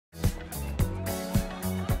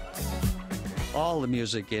All the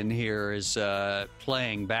music in here is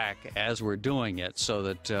playing back as we're doing it, so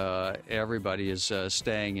that everybody is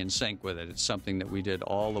staying in sync with it. It's something that we did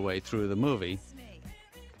all the way through the movie,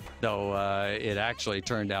 though it actually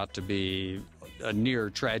turned out to be a near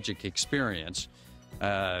tragic experience,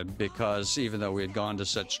 because even though we had gone to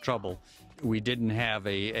such trouble, we didn't have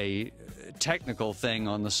a technical thing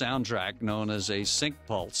on the soundtrack known as a sync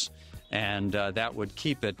pulse, and that would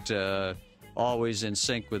keep it always in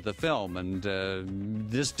sync with the film. And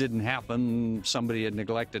this didn't happen. Somebody had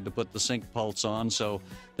neglected to put the sync pulse on, so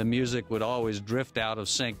the music would always drift out of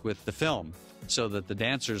sync with the film, so that the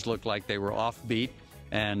dancers looked like they were offbeat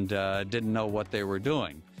and didn't know what they were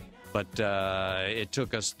doing. But it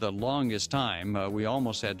took us the longest time. We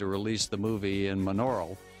almost had to release the movie in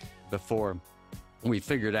monaural before we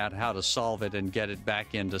figured out how to solve it and get it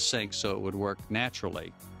back into sync so it would work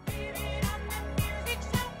naturally.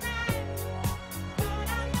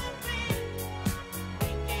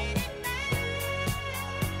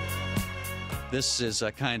 This is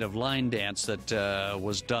a kind of line dance that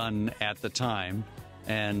was done at the time,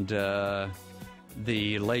 and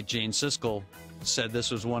the late Gene Siskel said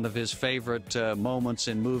this was one of his favorite moments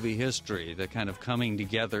in movie history, the kind of coming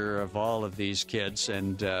together of all of these kids,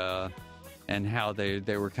 and how they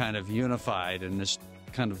were kind of unified in this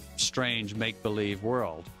kind of strange make-believe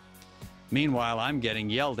world. Meanwhile, I'm getting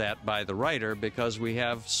yelled at by the writer because we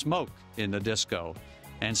have smoke in the disco,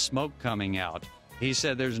 and smoke coming out. He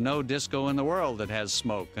said there's no disco in the world that has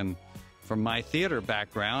smoke, and from my theater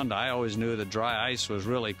background, I always knew that dry ice was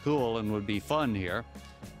really cool and would be fun here.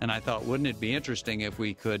 And I thought, wouldn't it be interesting if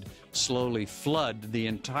we could slowly flood the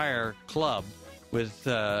entire club with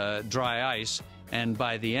dry ice, and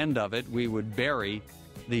by the end of it, we would bury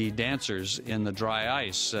the dancers in the dry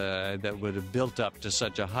ice that would have built up to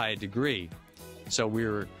such a high degree. So we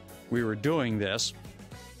were doing this,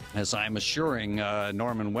 as I'm assuring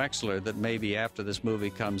Norman Wexler that maybe after this movie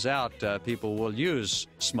comes out, people will use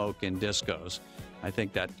smoke in discos. I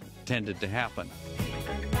think that tended to happen.